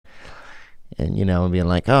and and being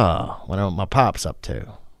like, oh, what are my pops up to?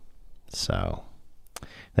 So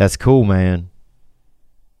that's cool, man.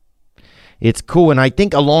 It's cool. And I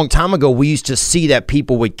think a long time ago, we used to see that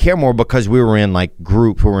people would care more because we were in like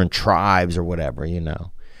groups, we were in tribes or whatever,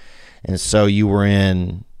 And so you were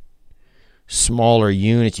in smaller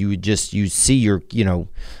units. You'd see your,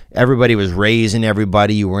 everybody was raising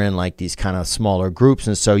everybody. You were in like these kind of smaller groups.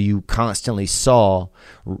 And so you constantly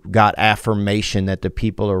got affirmation that the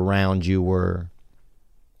people around you were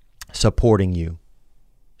supporting you.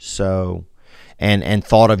 So, and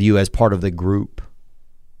thought of you as part of the group.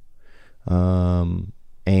 And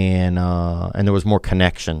there was more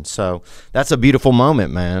connection. So that's a beautiful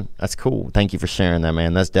moment, man. That's cool. Thank you for sharing that,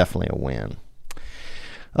 man. That's definitely a win.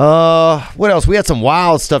 What else? We had some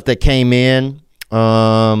wild stuff that came in.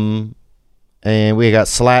 And we got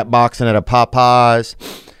slap boxing at a Popeyes,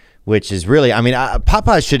 which is really,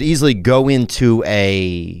 Popeyes should easily go into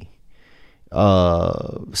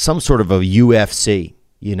some sort of a UFC,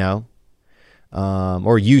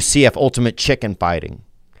 or UCF, Ultimate Chicken Fighting.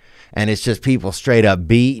 And it's just people straight up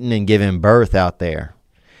beating and giving birth out there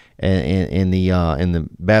in the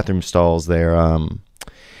bathroom stalls there.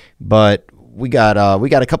 But we got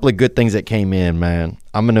a couple of good things that came in, man.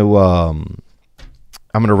 I'm gonna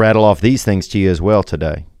rattle off these things to you as well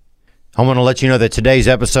today. I want to let you know that today's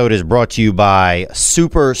episode is brought to you by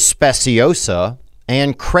Super Speciosa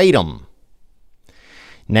and Kratom.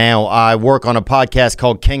 Now, I work on a podcast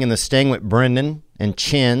called King and the Sting with Brendan and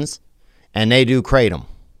Chins, and they do Kratom.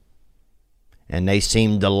 And they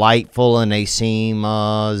seem delightful, and they seem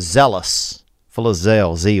zealous, full of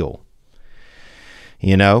zeal.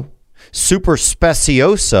 Super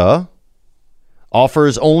Speciosa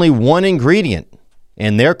offers only one ingredient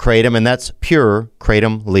in their Kratom, and that's pure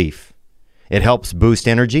Kratom leaf. It helps boost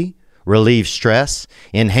energy, relieve stress,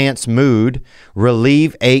 enhance mood,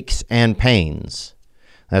 relieve aches and pains.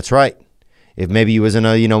 That's right. If maybe you was in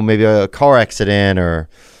maybe a car accident, or,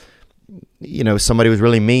 somebody was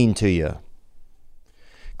really mean to you,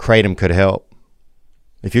 Kratom could help.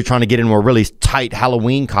 If you're trying to get into a really tight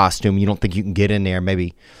Halloween costume, you don't think you can get in there,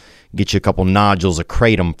 maybe get you a couple nodules of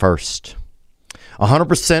Kratom first.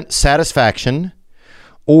 100% satisfaction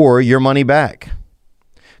or your money back.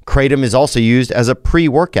 Kratom is also used as a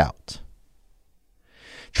pre-workout.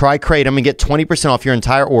 Try Kratom and get 20% off your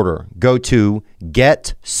entire order. Go to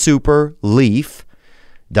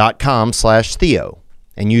getsuperleaf.com/Theo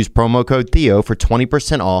and use promo code Theo for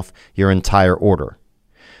 20% off your entire order.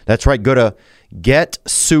 That's right. Go to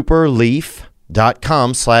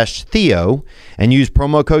getsuperleaf.com/Theo and use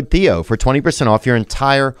promo code Theo for 20% off your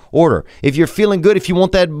entire order. If you're feeling good, if you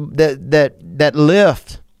want that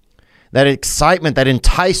lift, that excitement, that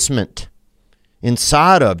enticement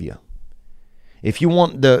inside of you, if you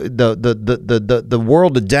want the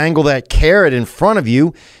world to dangle that carrot in front of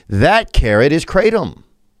you, that carrot is Kratom.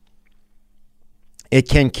 It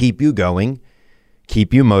can keep you going,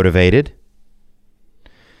 keep you motivated.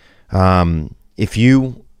 If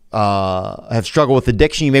you have struggled with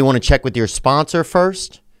addiction, you may want to check with your sponsor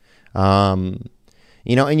first. And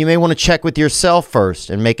you may want to check with yourself first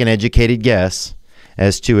and make an educated guess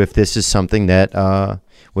as to if this is something that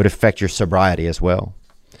would affect your sobriety as well.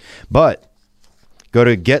 But go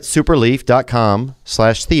to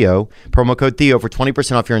getsuperleaf.com/Theo, promo code Theo for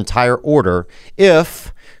 20% off your entire order.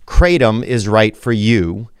 If Kratom is right for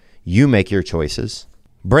you, you make your choices.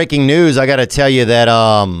 Breaking news, I got to tell you that,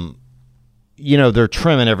 they're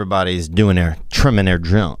trimming trimming their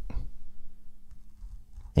junk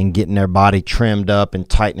and getting their body trimmed up and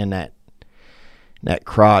tightening that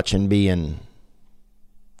crotch and being,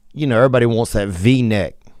 everybody wants that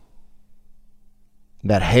V-neck,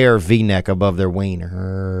 that hair V-neck above their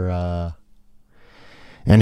wiener.